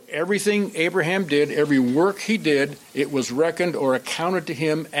everything Abraham did, every work he did, it was reckoned or accounted to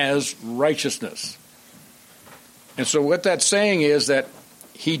him as righteousness. And so what that's saying is that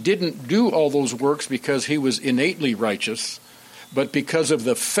he didn't do all those works because he was innately righteous, but because of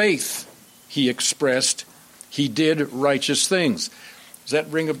the faith he expressed, he did righteous things. Does that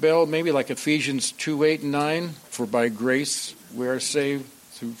ring a bell? Maybe like Ephesians 2:8-9, for by grace we are saved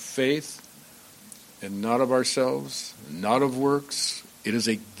through faith, and not of ourselves, not of works. It is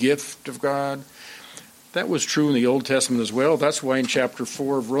a gift of God. That was true in the Old Testament as well. That's why in chapter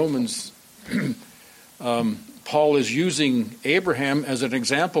 4 of Romans, Paul is using Abraham as an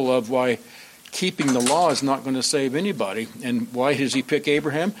example of why keeping the law is not going to save anybody. And why does he pick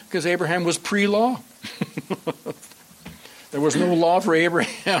Abraham? Because Abraham was pre-law. There was no law for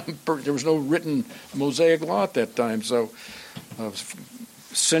Abraham. There was no written Mosaic law at that time. So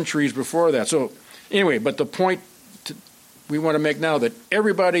centuries before that. So anyway, but the point we want to make now that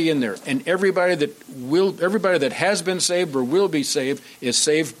everybody in there and everybody that has been saved or will be saved is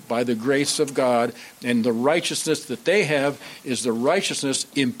saved by the grace of God, and the righteousness that they have is the righteousness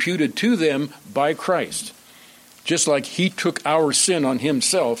imputed to them by Christ. Just like he took our sin on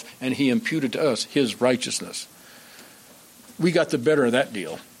himself and he imputed to us his righteousness. We got the better of that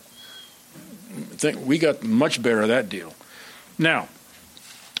deal. We got much better of that deal. Now,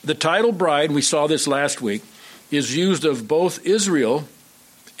 the title bride, we saw this last week, is used of both Israel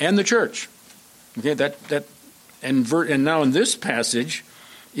and the church. Okay, and now in this passage,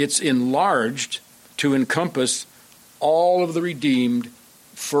 it's enlarged to encompass all of the redeemed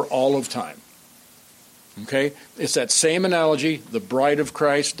for all of time. Okay, it's that same analogy: the bride of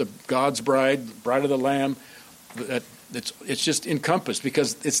Christ, the God's bride, the bride of the Lamb. It's just encompassed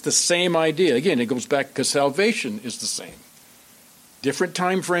because it's the same idea. Again, it goes back because salvation is the same. Different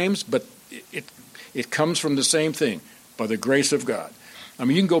time frames, but it comes from the same thing, by the grace of God. I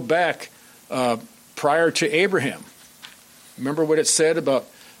mean, you can go back prior to Abraham. Remember what it said about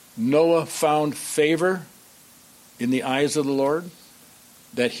Noah found favor in the eyes of the Lord?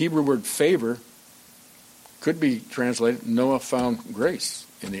 That Hebrew word favor could be translated, Noah found grace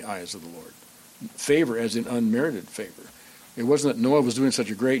in the eyes of the Lord. Favor as in unmerited favor. It wasn't that Noah was doing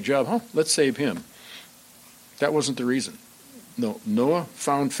such a great job. Let's save him. That wasn't the reason. No, Noah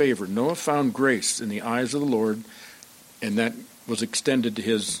found favor. Noah found grace in the eyes of the Lord, and that was extended to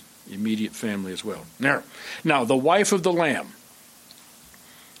his immediate family as well. Now, the wife of the Lamb.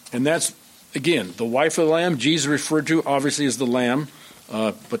 And that's, again, the wife of the Lamb, Jesus referred to obviously as the Lamb,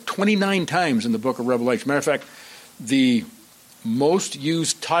 but 29 times in the book of Revelation. Matter of fact, the most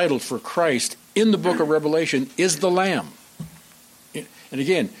used title for Christ in the book of Revelation is the Lamb. And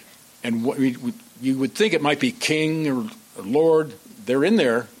again, you would think it might be King or Lord, they're in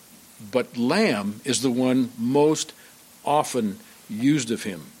there, but Lamb is the one most often used of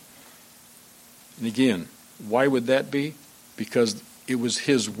him. And again, why would that be? Because it was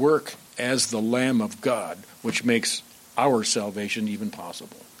his work as the Lamb of God, which makes our salvation even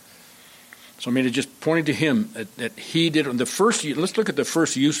possible. So I mean, it just pointed to him that he did the first. Let's look at the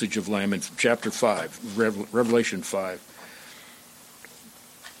first usage of Lamb in chapter 5, Revelation 5.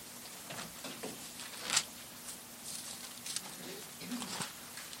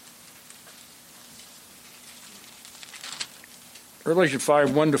 Revelation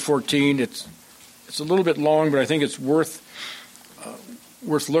 5, 1-14. It's a little bit long, but I think it's worth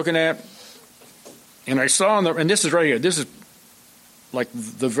looking at. And I saw and this is right here. This is like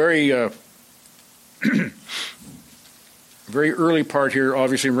the very very early part here,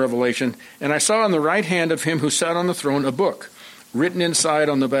 obviously in Revelation. And I saw on the right hand of him who sat on the throne a book, written inside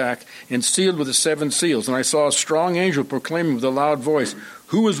on the back, and sealed with the 7 seals. And I saw a strong angel proclaiming with a loud voice,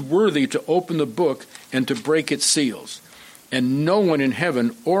 "Who is worthy to open the book and to break its seals?" And no one in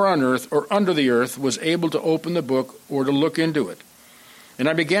heaven or on earth or under the earth was able to open the book or to look into it. And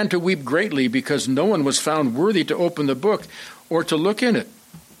I began to weep greatly because no one was found worthy to open the book or to look in it.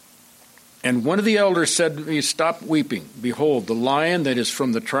 And one of the elders said to me, "Stop weeping. Behold, the Lion that is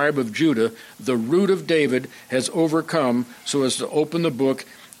from the tribe of Judah, the root of David, has overcome so as to open the book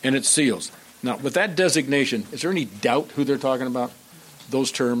and its seals." Now, with that designation, is there any doubt who they're talking about?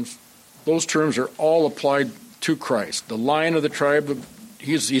 Those terms? Those terms are all applied to Christ. The Lion of the tribe of,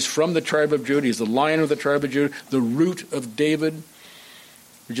 he's from the tribe of Judah. He's the Lion of the tribe of Judah, the root of David,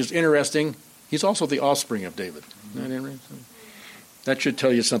 which is interesting. He's also the offspring of David. Isn't that interesting? That should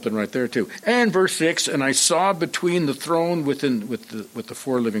tell you something right there too. And verse 6, and I saw between the throne with the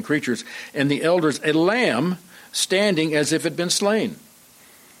 4 living creatures and the elders a lamb standing as if it had been slain,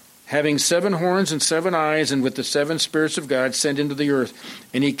 having 7 horns and 7 eyes, and with the 7 spirits of God sent into the earth.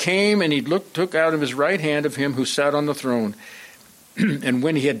 And he came and he took out of his right hand of him who sat on the throne And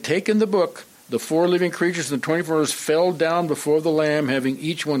when he had taken the book, the 4 living creatures and the 24 elders fell down before the Lamb, having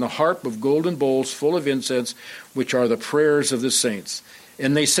each one a harp of golden bowls full of incense, which are the prayers of the saints.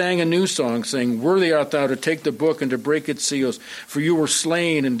 And they sang a new song, saying, Worthy art thou to take the book and to break its seals, for you were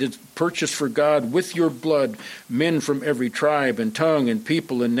slain and did purchase for God with your blood men from every tribe and tongue and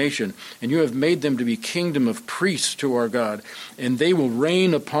people and nation, and you have made them to be kingdom of priests to our God, and they will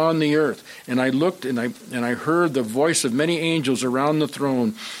reign upon the earth. And I looked, and I heard the voice of many angels around the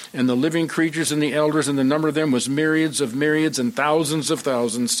throne, and the living creatures and the elders, and the number of them was myriads of myriads and thousands of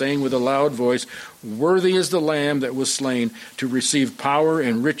thousands, saying with a loud voice, Worthy is the Lamb that was slain to receive power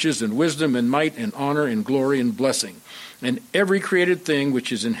and riches and wisdom and might and honor and glory and blessing. And every created thing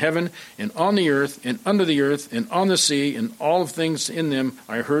which is in heaven and on the earth and under the earth and on the sea and all things in them,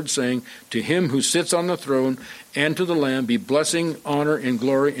 I heard saying, To him who sits on the throne and to the Lamb be blessing, honor, and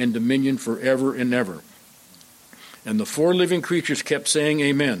glory and dominion forever and ever. And the 4 living creatures kept saying,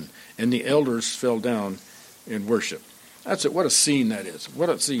 Amen. And the elders fell down in worship. That's it. What a scene that is. What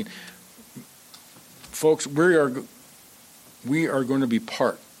a scene. Folks, we are going to be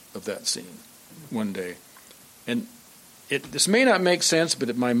part of that scene one day. And this may not make sense,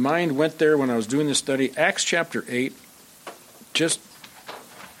 but my mind went there when I was doing this study. Acts chapter 8, just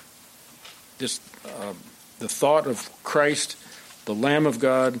the thought of Christ, the Lamb of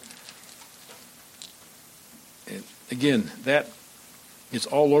God. And again, that is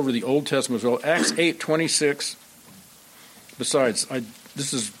all over the Old Testament as well. Acts 8:26. Besides,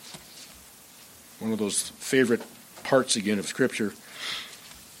 this is one of those favorite parts again of Scripture.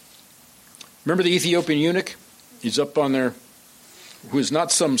 Remember the Ethiopian eunuch? He's up on there, who is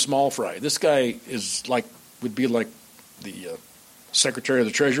not some small fry. This guy would be like the Secretary of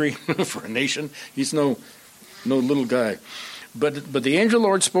the Treasury for a nation. He's no little guy. But the angel of the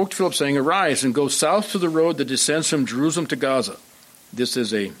Lord spoke to Philip, saying, Arise and go south to the road that descends from Jerusalem to Gaza. This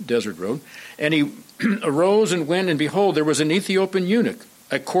is a desert road. And he arose and went, and behold, there was an Ethiopian eunuch,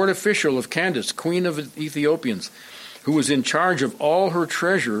 a court official of Candace, queen of the Ethiopians, who was in charge of all her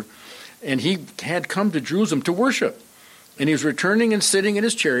treasure. And he had come to Jerusalem to worship. And he was returning and sitting in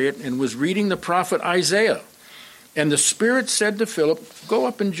his chariot and was reading the prophet Isaiah. And the Spirit said to Philip, Go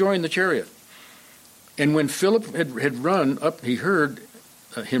up and join the chariot. And when Philip had run up, he heard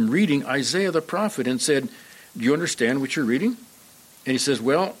him reading Isaiah the prophet and said, Do you understand what you're reading? And he says,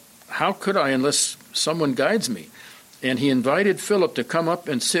 Well, how could I unless someone guides me? And he invited Philip to come up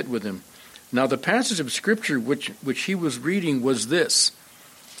and sit with him. Now the passage of Scripture which he was reading was this.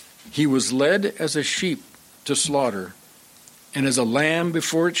 He was led as a sheep to slaughter, and as a lamb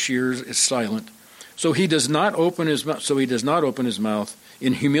before its shears is silent. So he does not open his mouth.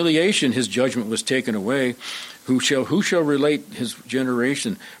 In humiliation his judgment was taken away. Who shall relate his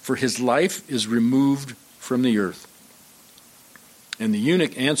generation? For his life is removed from the earth. And the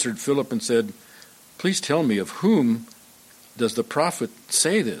eunuch answered Philip and said, Please tell me, of whom does the prophet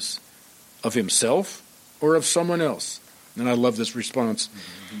say this? Of himself or of someone else? And I love this response.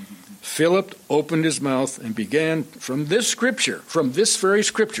 Philip opened his mouth and began from this very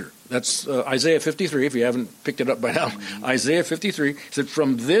scripture. That's Isaiah 53, if you haven't picked it up by now. Isaiah 53 said,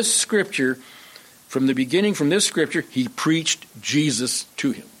 from this scripture, from the beginning, from this scripture, he preached Jesus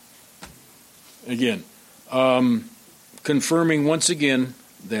to him. Again, confirming once again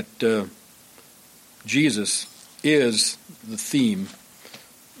that Jesus is the theme.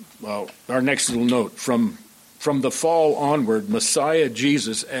 Well, our next little note, from the fall onward, Messiah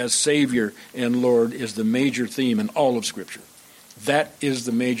Jesus as Savior and Lord is the major theme in all of Scripture. That is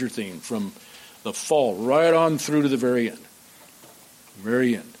the major theme from the fall right on through to the very end.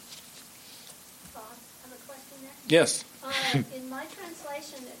 Very end. Bob, I have a question there. Yes. In my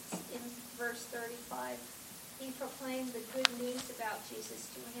translation, it's in verse 35. He proclaimed the good news about Jesus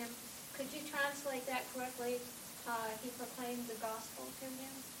to him. Could you translate that correctly? He proclaimed the gospel to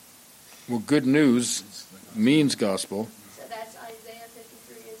him. Well, good news means gospel. So that's Isaiah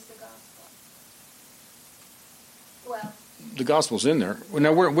 53 is the gospel. Well, the gospel's in there. Well,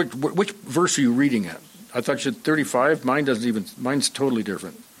 now, which verse are you reading at? I thought you said 35. Mine's totally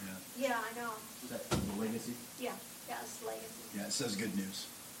different. Yeah, I know. Is that the legacy? Yeah, it's legacy. Yeah, it says good news.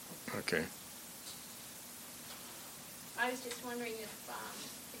 Okay. I was just wondering if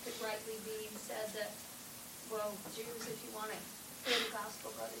it could rightly be said that, well, Jews, if you want to hear the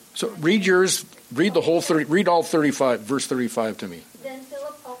gospel, go to... So read yours. Read the whole 30. Read all 35. Verse 35 to me. Then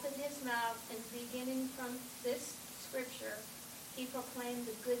Philip opened his mouth, and beginning from this scripture, he proclaimed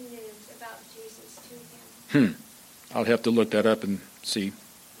the good news about Jesus to him. I'll have to look that up and see.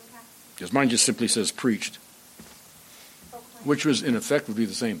 Okay. Because mine just simply says preached, Proclaim. which was in effect would be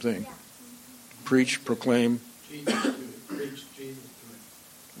the same thing. Yeah. Preach, proclaim. Jesus, preach Jesus.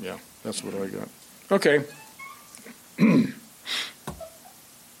 Yeah, that's what I got. Okay.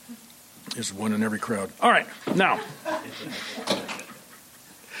 There's one in every crowd. All right, now.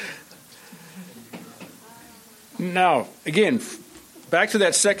 Now, again, back to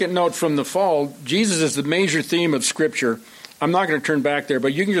that second note from the fall, Jesus is the major theme of Scripture. I'm not going to turn back there,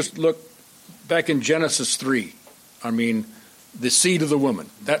 but you can just look back in Genesis 3. I mean, the seed of the woman.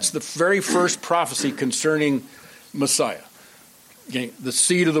 That's the very first prophecy concerning Messiah. Okay, the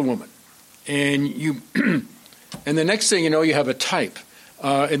seed of the woman. And you, and the next thing you know, you have a type.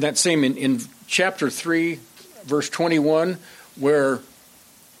 And that same in chapter 3, verse 21, where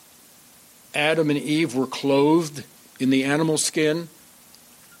Adam and Eve were clothed in the animal skin.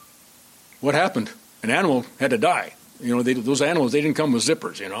 What happened? An animal had to die. You know, those animals, they didn't come with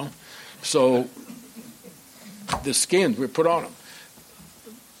zippers, you know. So the skins were put on them.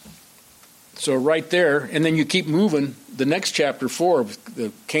 So right there, and then you keep moving. The next chapter 4,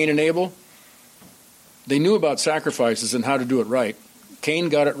 the Cain and Abel, they knew about sacrifices and how to do it right. Cain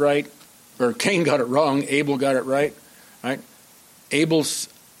got it right, or Cain got it wrong. Abel got it right. Right? Abel's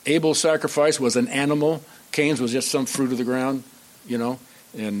sacrifice was an animal. Cain's was just some fruit of the ground, you know.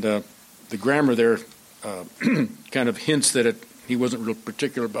 And the grammar there kind of hints that he wasn't real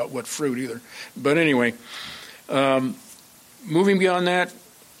particular about what fruit either. But anyway, moving beyond that,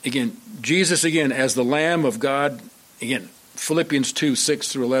 again, Jesus again as the Lamb of God. Again, Philippians 2,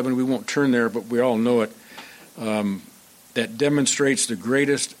 6 through 11. We won't turn there, but we all know it. That demonstrates the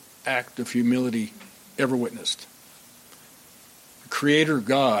greatest act of humility ever witnessed. Creator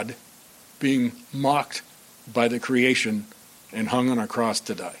God being mocked by the creation and hung on a cross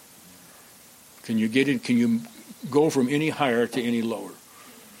to die. Can you get it? Can you go from any higher to any lower?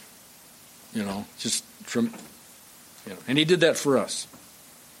 You know, just from, you know, and he did that for us.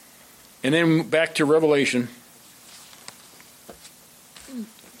 And then back to Revelation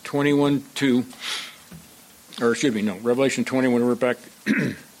 21:2. Or excuse me, no, Revelation 21, we're back,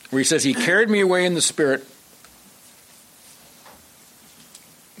 where he says, he carried me away in the Spirit.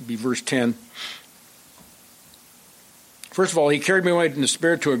 Be verse 10. First of all, he carried me away in the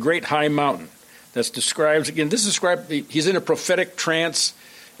Spirit to a great high mountain. That's described, again, this is described, he's in a prophetic trance,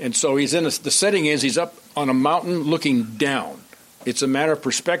 and so he's in the setting is he's up on a mountain looking down. It's a matter of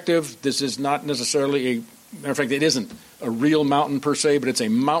perspective. This is not necessarily matter of fact, it isn't a real mountain per se, but it's a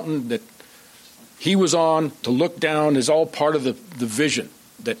mountain that he was on to look down is all part of the vision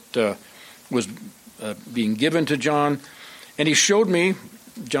that was being given to John. And he showed me,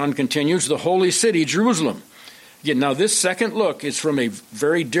 John continues, the holy city, Jerusalem. Again, now this second look is from a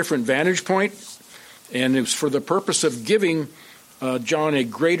very different vantage point, and it was for the purpose of giving John a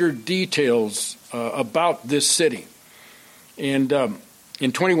greater details about this city. And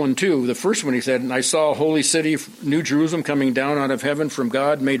in 21:2, the first one he said, and I saw a holy city, New Jerusalem, coming down out of heaven from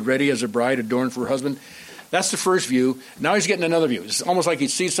God, made ready as a bride adorned for her husband. That's the first view. Now he's getting another view. It's almost like he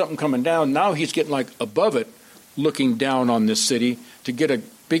sees something coming down. Now he's getting like above it, looking down on this city to get a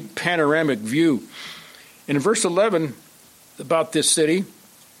big panoramic view. And in verse 11, about this city,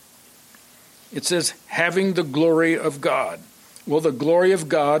 it says, having the glory of God. Well, the glory of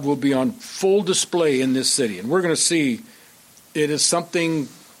God will be on full display in this city. And we're going to see it is something,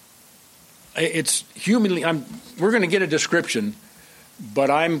 it's humanly, we're going to get a description,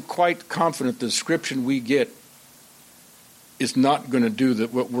 but I'm quite confident the description we get is not going to do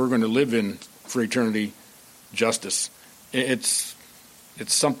what we're going to live in for eternity justice. It's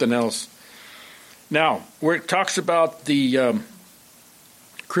something else. Now, where it talks about the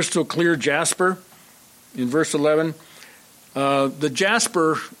crystal clear jasper in verse 11, the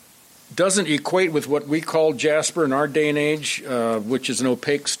jasper doesn't equate with what we call jasper in our day and age, which is an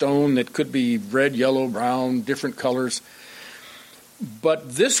opaque stone that could be red, yellow, brown, different colors.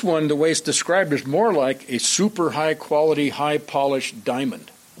 But this one, the way it's described, is more like a super high quality, high polished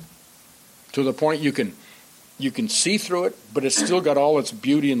diamond. To the point you can see through it, but it's still got all its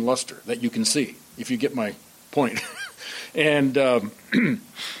beauty and luster that you can see, if you get my point. And so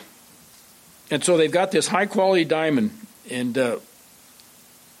they've got this high quality diamond, and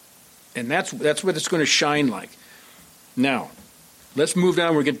that's what it's going to shine like. Now, let's move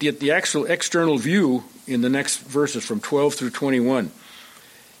down. We're going to get the actual external view in the next verses from 12 through 21.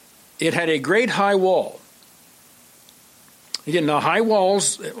 It had a great high wall. Again, now high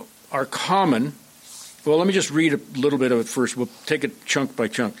walls are common. Well, let me just read a little bit of it first. We'll take it chunk by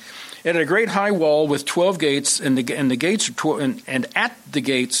chunk. It had a great high wall with 12 gates, and the gates are 12, and at the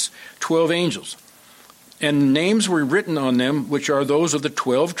gates 12 angels. And names were written on them, which are those of the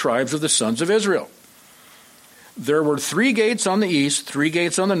 12 tribes of the sons of Israel. There were 3 gates on the east, 3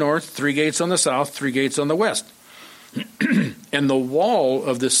 gates on the north, 3 gates on the south, 3 gates on the west. And the wall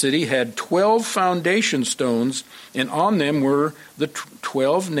of the city had 12 foundation stones, and on them were the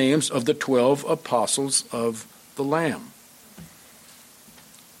 12 names of the 12 apostles of the Lamb.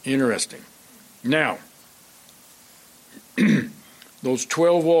 Interesting. Now, those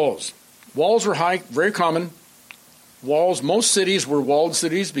 12 walls. Walls are high, very common. Walls, most cities were walled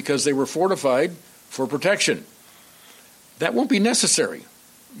cities because they were fortified for protection. That won't be necessary.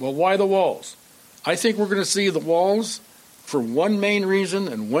 Well, why the walls? I think we're going to see the walls for one main reason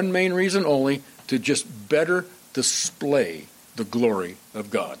and one main reason only, to just better display the glory of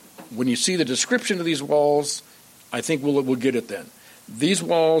God. When you see the description of these walls, I think we'll get it then. These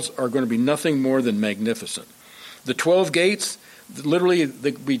walls are going to be nothing more than magnificent. The 12 gates, literally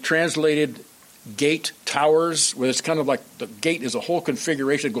they be translated gate towers, where it's kind of like the gate is a whole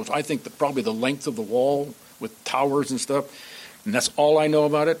configuration. It goes, I think, probably the length of the wall with towers and stuff. And that's all I know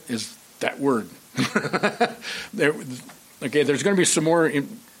about it is that word. Okay, there's going to be some more.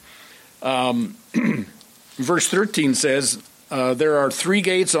 Verse 13 says, there are 3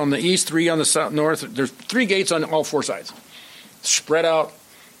 gates on the east, 3 on the south, north. There's 3 gates on all 4 sides. Spread out.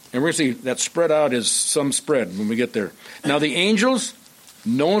 And we're going to see that spread out is some spread when we get there. Now the angels,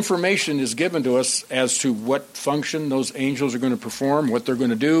 no information is given to us as to what function those angels are going to perform, what they're going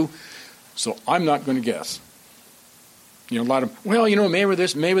to do. So I'm not going to guess. A lot of, maybe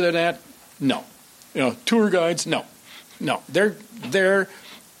this, maybe they're that. No. Tour guides, no. No, they're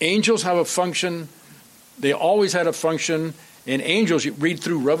angels have a function. They always had a function. And angels, you read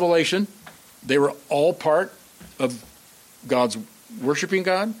through Revelation, they were all part of God's worshiping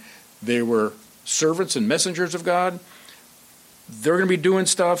God. They were servants and messengers of God. They're going to be doing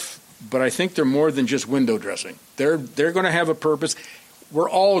stuff, but I think they're more than just window dressing. They're going to have a purpose. We're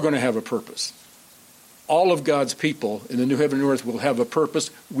all going to have a purpose. All of God's people in the new heaven and earth will have a purpose.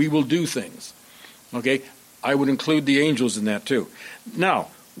 We will do things. Okay? I would include the angels in that too. Now,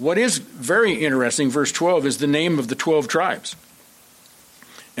 what is very interesting, verse 12, is the name of the 12 tribes.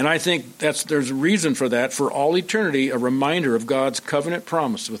 And I think there's a reason for that, for all eternity, a reminder of God's covenant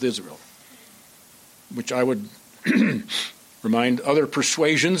promise with Israel, which I would remind other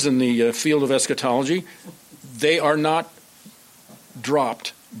persuasions in the field of eschatology. They are not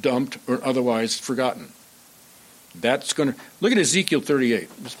dropped, dumped, or otherwise forgotten. That's going to look at Ezekiel 38.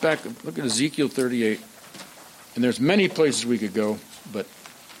 Look at Ezekiel 38. And there's many places we could go, but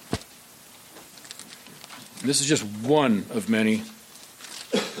this is just one of many.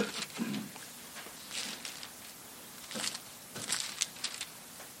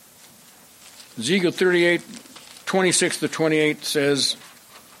 Ezekiel 38, 26 to 28 says,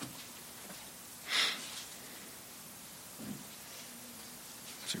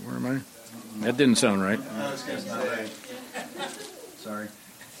 let's see, where am I? That didn't sound right. No, it's not right. Sorry.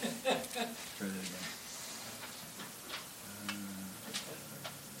 Try that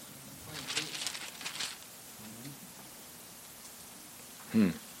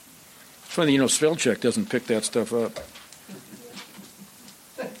again. It's funny, spell check doesn't pick that stuff up.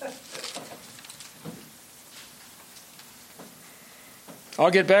 I'll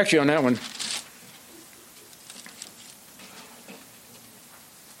get back to you on that one.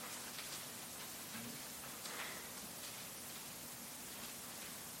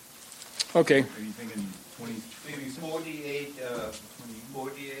 Okay. Are you thinking 20? Maybe 48,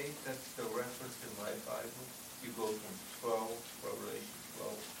 48, that's the reference in my Bible. You go from 12, Revelation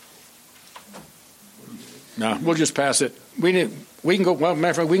 12. No, we'll just pass it. We can go. Well,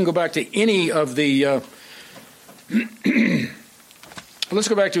 matter of fact, we can go back to any of the. Let's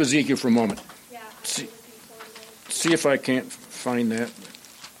go back to Ezekiel for a moment. Yeah. See if I can't find that.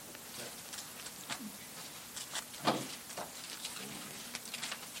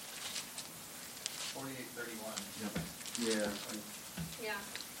 48:31. Yeah. Yeah. Yeah.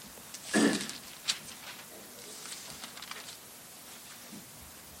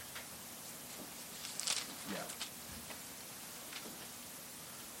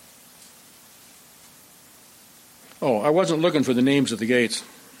 Oh, I wasn't looking for the names of the gates.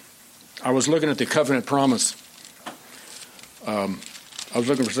 I was looking at the covenant promise. I was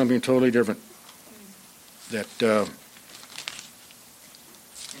looking for something totally different. That. Can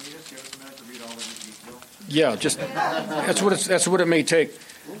you just give us a minute to read all of Ezekiel? Yeah, just that's what it may take.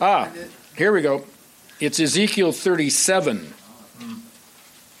 Here we go. It's Ezekiel 37,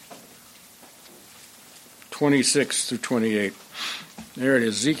 26 through 28. There it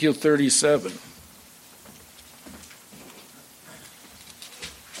is, Ezekiel 37.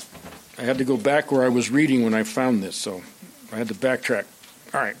 I had to go back where I was reading when I found this, so I had to backtrack.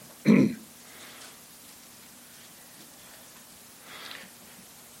 All right.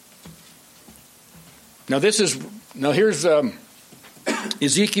 Now this is Now here's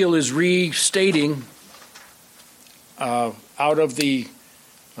Ezekiel is restating out of the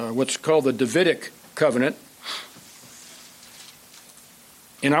what's called the Davidic covenant.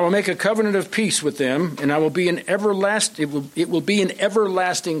 And I will make a covenant of peace with them, and I will be an everlasting. It will be an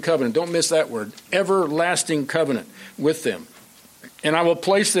everlasting covenant. Don't miss that word. Everlasting covenant with them, and I will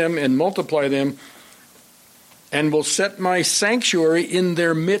place them and multiply them, and will set my sanctuary in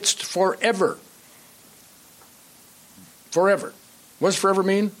their midst forever. Forever. What does forever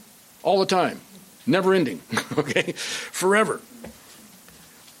mean? All the time, never ending. Okay, forever.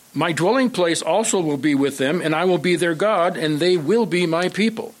 My dwelling place also will be with them, and I will be their God, and they will be my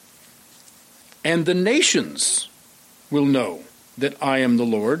people. And the nations will know that I am the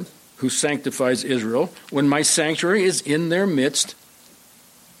Lord, who sanctifies Israel, when my sanctuary is in their midst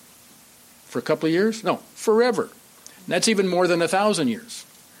for a couple of years? No, forever. And that's even more than 1,000 years.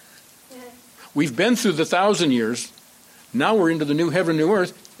 We've been through the 1,000 years. Now we're into the new heaven, new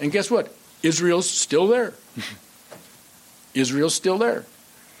earth. And guess what? Israel's still there. Israel's still there.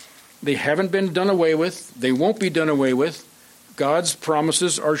 They haven't been done away with. They won't be done away with. God's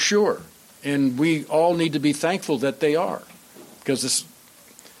promises are sure. And we all need to be thankful that they are. Because this,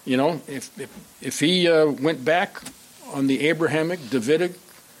 if he went back on the Abrahamic, Davidic,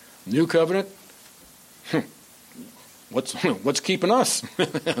 New Covenant, what's keeping us?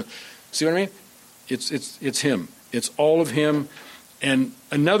 See what I mean? It's him. It's all of him. And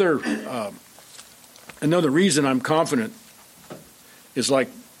another reason I'm confident is like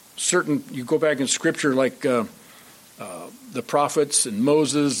certain, you go back in Scripture like the prophets and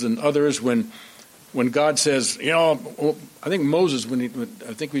Moses and others, when God says, I think Moses,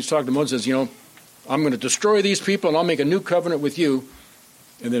 I think we talked to Moses, says, I'm going to destroy these people and I'll make a new covenant with you.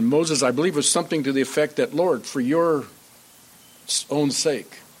 And then Moses, I believe, was something to the effect that, Lord, for your own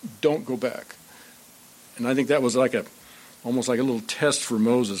sake, don't go back. And I think that was almost like a little test for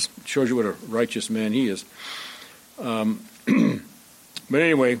Moses. It shows you what a righteous man he is. But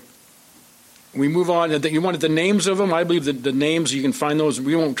anyway, we move on. You wanted the names of them? I believe that the names, you can find those.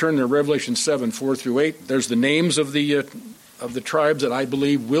 We won't turn to Revelation 7, 4 through 8. There's the names of the tribes that I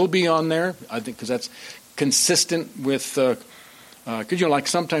believe will be on there. I think because that's consistent with, because like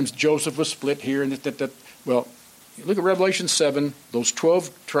sometimes Joseph was split here and that. Well, you look at Revelation 7, those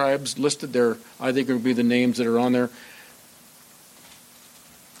 12 tribes listed there, I think are going to be the names that are on there.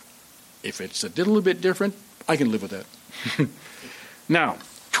 If it's a little bit different, I can live with that. Now,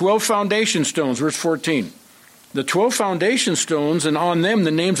 12 foundation stones, verse 14. The 12 foundation stones, and on them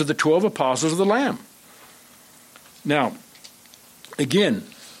the names of the 12 apostles of the Lamb. Now, again,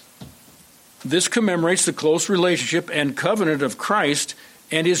 this commemorates the close relationship and covenant of Christ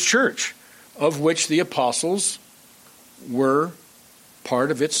and his church, of which the apostles were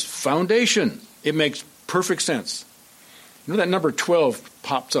part of its foundation. It makes perfect sense. That number 12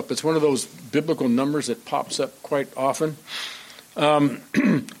 pops up. It's one of those biblical numbers that pops up quite often.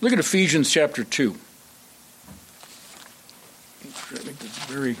 Look at Ephesians chapter 2. I think that's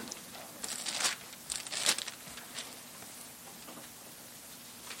very...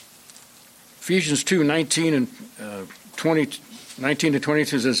 Ephesians 2, 19 and 19 to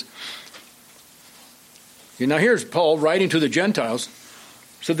 22 says, now here's Paul writing to the Gentiles.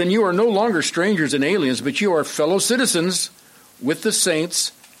 So then you are no longer strangers and aliens, but you are fellow citizens with the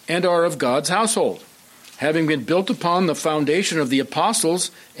saints and are of God's household, having been built upon the foundation of the apostles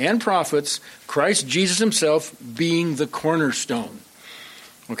and prophets, Christ Jesus himself being the cornerstone.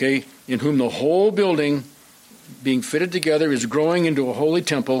 Okay, in whom the whole building being fitted together is growing into a holy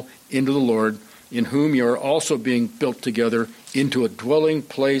temple into the Lord, in whom you are also being built together into a dwelling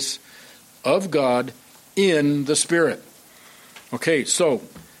place of God in the Spirit. Okay, so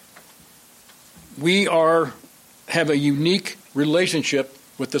we have a unique relationship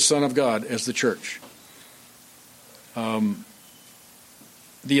with the Son of God as the church. The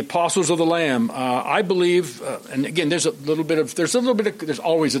apostles of the Lamb, I believe, and again, there's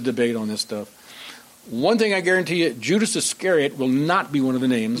always a debate on this stuff. One thing I guarantee you, Judas Iscariot will not be one of the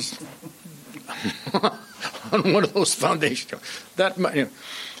names on one of those foundations.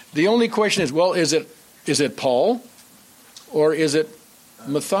 The only question is, well, is it Paul or is it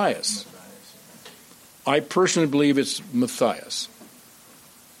Matthias? I personally believe it's Matthias.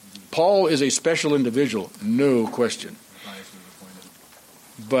 Paul is a special individual, no question.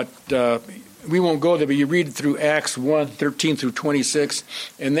 But we won't go there, but you read through Acts 1, 13 through 26,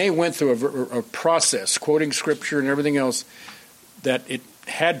 and they went through a process, quoting Scripture and everything else, that it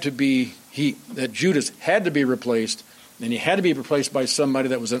had to be, that Judas had to be replaced, and he had to be replaced by somebody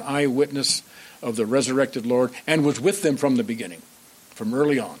that was an eyewitness of the resurrected Lord and was with them from the beginning, from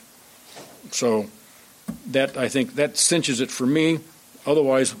early on. So that I think that cinches it for me.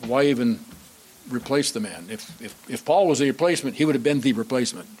 Otherwise, why even replace the man? If Paul was the replacement, he would have been the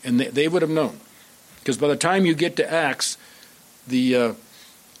replacement, and they would have known. Because by the time you get to Acts, the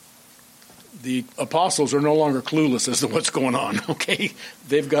apostles are no longer clueless as to what's going on. Okay,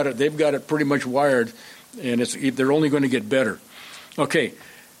 they've got it pretty much wired, and they're only going to get better. Okay,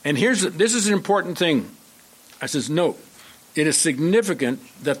 and this is an important thing. I says, note, it is significant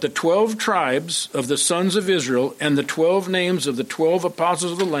that the 12 tribes of the sons of Israel and the 12 names of the 12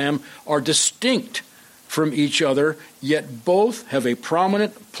 apostles of the Lamb are distinct from each other, yet both have a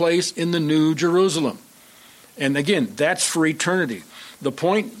prominent place in the New Jerusalem. And again, that's for eternity. The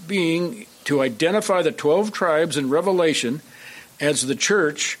point being to identify the 12 tribes in Revelation as the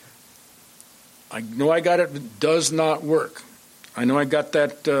church. I know I got it, does not work. I know I got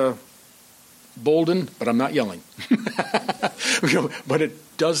that bolden, but I'm not yelling. But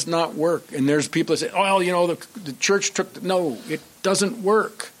it does not work. And there's people that say, oh, well, the church took... No, it doesn't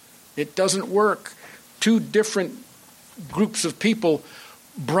work. It doesn't work. Two different groups of people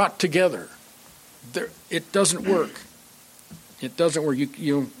brought together. It doesn't work. It doesn't work.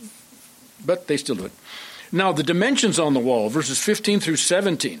 But they still do it. Now, the dimensions on the wall, verses 15 through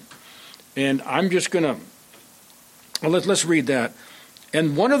 17. And I'm just going to... let's read that.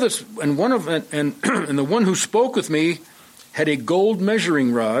 And the one who spoke with me had a gold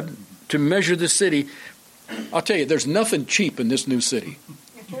measuring rod to measure the city. I'll tell you, there's nothing cheap in this new city.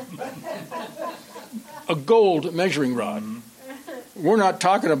 A gold measuring rod. We're not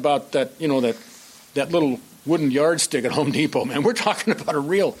talking about that little wooden yardstick at Home Depot, man. We're talking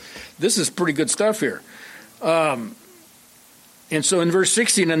about this is pretty good stuff here. And so in verse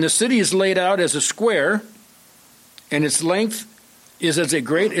 16, and the city is laid out as a square, and its length is as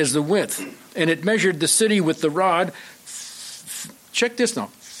great as the width. And it measured the city with the rod. Check this now.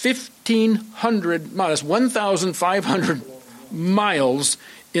 1,500 miles, 1,500 miles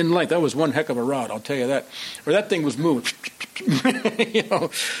in length. That was one heck of a rod, I'll tell you that. Or that thing was moving.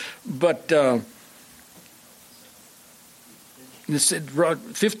 But this rod,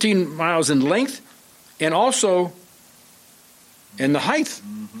 15 miles in length, and also in the height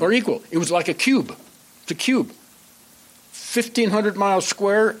are equal. It was like a cube. It's a cube. 1,500 miles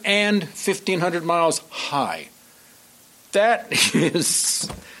square and 1,500 miles high. That is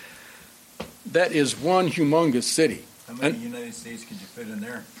one humongous city. How many United States could you fit in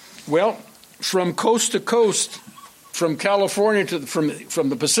there? Well, from coast to coast, from California from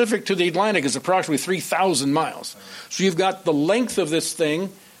the Pacific to the Atlantic is approximately 3,000 miles. So you've got the length of this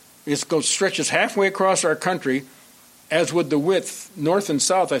thing. It stretches halfway across our country, as would the width, north and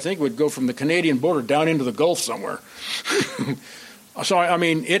south, I think, would go from the Canadian border down into the Gulf somewhere. So, I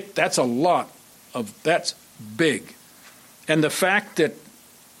mean, that's a lot that's big. And the fact that,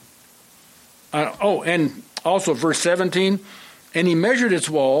 and also verse 17, and he measured its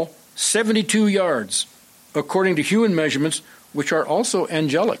wall 72 yards, according to human measurements, which are also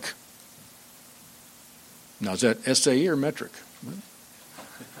angelic. Now, is that SAE or metric?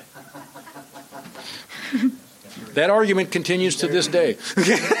 That argument continues to this day.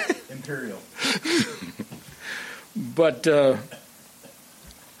 Imperial. But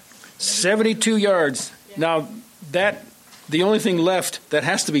 72 yards. Now, the only thing left, that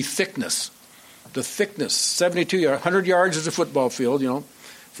has to be thickness. The thickness, 72 yards. 100 yards is a football field,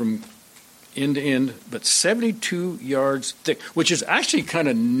 from end to end. But 72 yards thick, which is actually kind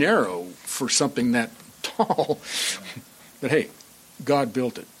of narrow for something that tall. But hey, God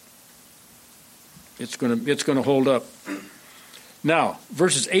built it. It's going to hold up. Now,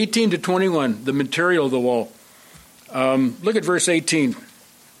 verses 18 to 21, the material of the wall. Look at verse 18.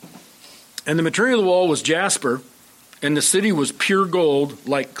 And the material of the wall was jasper, and the city was pure gold,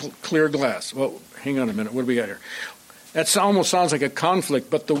 like clear glass. Well, hang on a minute. What do we got here? That almost sounds like a conflict,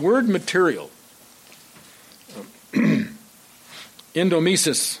 but the word material,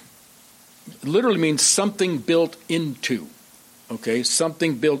 endomesis, literally means something built into. Okay,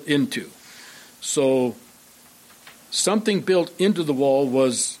 something built into. So something built into the wall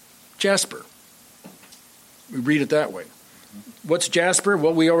was jasper. We read it that way. What's jasper?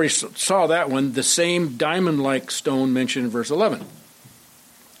 Well, we already saw that one, the same diamond-like stone mentioned in verse 11.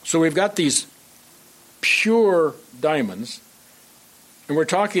 So we've got these pure diamonds, and we're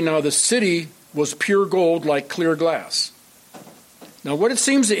talking now the city was pure gold like clear glass. Now what it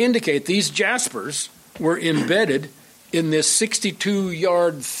seems to indicate, these jaspers were embedded in this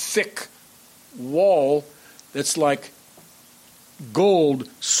 62-yard thick wall that's like gold,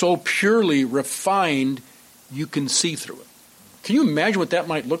 so purely refined you can see through it. Can you imagine what that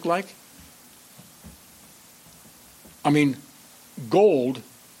might look like? I mean, gold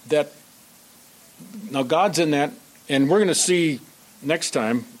that Now God's in that, and we're going to see next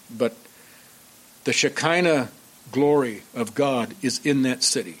time, but the Shekinah glory of God is in that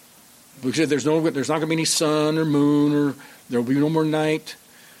city. Because there's not going to be any sun or moon, or there will be no more night.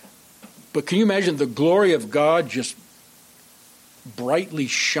 But can you imagine the glory of God just brightly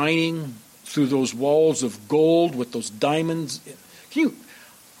shining through those walls of gold with those diamonds?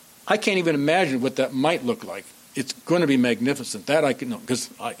 I can't even imagine what that might look like. It's going to be magnificent. That I can know, because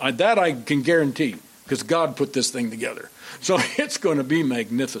that I can guarantee, because God put this thing together. So it's going to be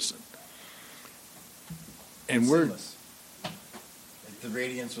magnificent. And sinless. The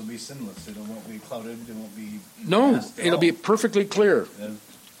radiance will be sinless. It won't be clouded. It won't be. No, it'll be perfectly clear.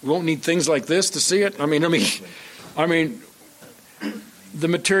 We won't need things like this to see it. I mean, the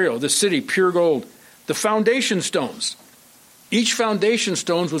material, the city, pure gold. The foundation stones. Each foundation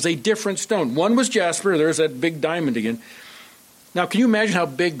stone was a different stone. One was jasper. There's that big diamond again. Now, can you imagine how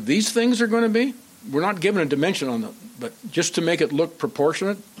big these things are going to be? We're not given a dimension on them, but just to make it look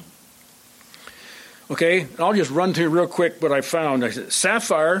proportionate. Okay, I'll just run through real quick what I found. I said,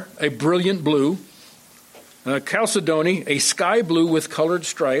 sapphire, a brilliant blue. Chalcedony, a sky blue with colored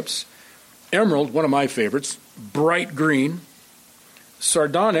stripes. Emerald, one of my favorites, bright green.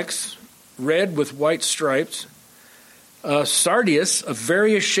 Sardonyx, red with white stripes. Sardius, of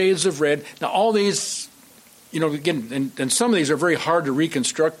various shades of red. Now, all these, again, and some of these are very hard to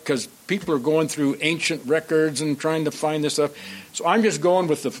reconstruct because people are going through ancient records and trying to find this stuff. So I'm just going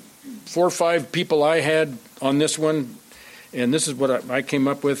with the 4 or 5 people I had on this one, and this is what I came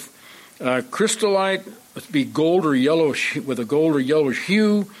up with. Crystallite, must be gold or yellow, with a gold or yellowish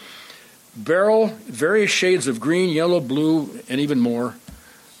hue. Beryl, various shades of green, yellow, blue, and even more.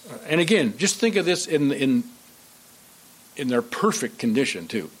 And again, just think of this in their perfect condition,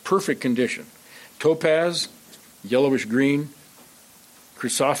 too. Perfect condition. Topaz, yellowish green.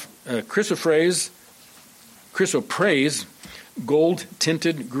 Chrysoprase,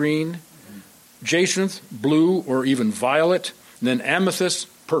 gold-tinted green. Jacinth, blue or even violet. And then amethyst,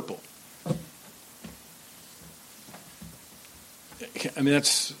 purple. I mean,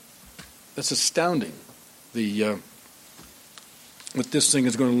 that's astounding, what this thing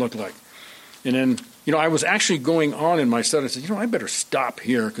is going to look like. And then, I was actually going on in my study. I said, I better stop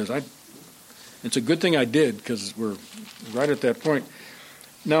here because it's a good thing I did because we're right at that point.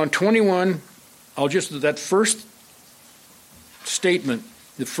 Now in 21, that first statement,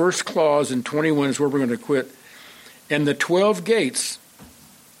 the first clause in 21 is where we're going to quit. And the 12 gates,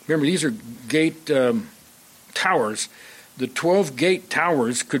 remember these are gate towers. The 12 gate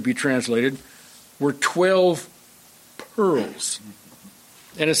towers could be translated were 12 pearls.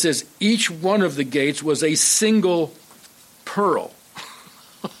 And it says each one of the gates was a single pearl.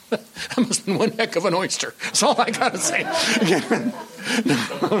 That must have been one heck of an oyster. That's all I got to say.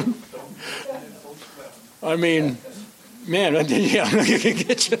 I mean, man, yeah, I can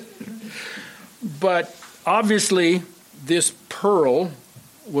get you. But obviously, this pearl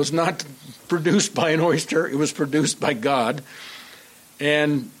was not produced by an oyster. It was produced by God.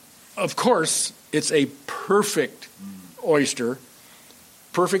 And, of course, it's a perfect oyster,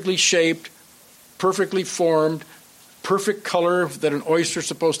 perfectly shaped, perfectly formed, perfect color that an oyster is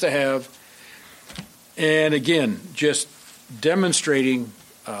supposed to have. And, again, just demonstrating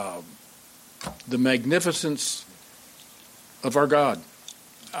the magnificence of our God.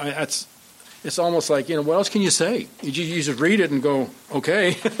 It's almost like, what else can you say? You just read it and go,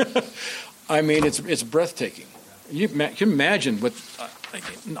 okay. I mean, it's breathtaking. You can imagine what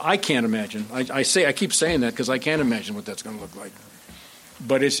I can't imagine. I keep saying that because I can't imagine what that's going to look like.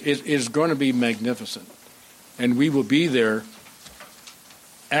 But it's going to be magnificent, and we will be there,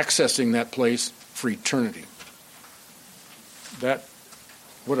 accessing that place for eternity.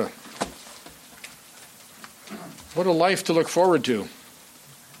 What a life to look forward to.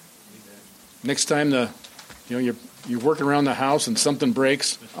 Next time you're working around the house and something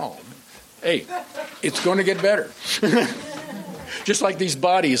breaks, hey, it's going to get better. Just like these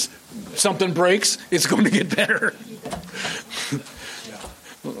bodies, something breaks, it's going to get better.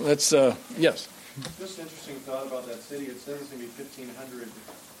 Well, that's yes. Just an interesting thought about that city. It says it's going to be 1,500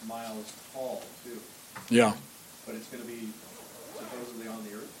 miles tall too. Yeah. But it's going to be supposedly on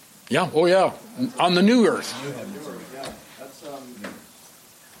the earth. Yeah. Oh yeah. On the new earth. Yeah.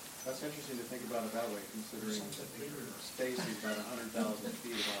 That's interesting to think about it that way, considering space is about 100,000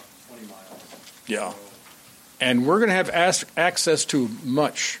 feet, about 20 miles. Yeah. And we're going to have access to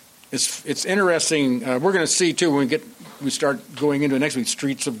much. It's interesting. We're going to see too when we start going into next week,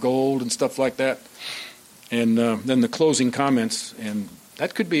 streets of gold and stuff like that, and then the closing comments, and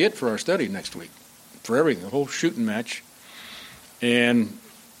that could be it for our study next week, for everything, the whole shooting match. And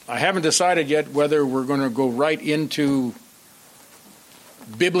I haven't decided yet whether we're going to go right into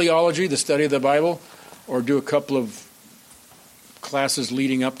bibliology, the study of the Bible, or do a couple of classes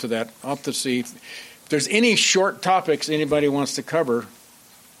leading up to that. I'll have to see. If there's any short topics anybody wants to cover,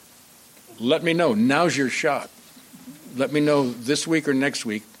 let me know. Now's your shot. Let me know this week or next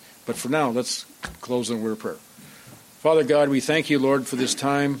week. But for now, let's close in a word of prayer. Father God, we thank you, Lord, for this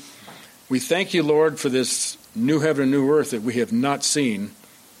time. We thank you, Lord, for this new heaven and new earth that we have not seen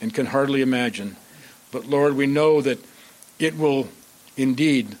and can hardly imagine. But, Lord, we know that it will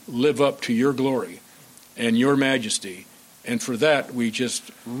indeed live up to your glory and your majesty. And for that, we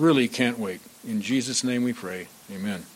just really can't wait. In Jesus' name we pray. Amen.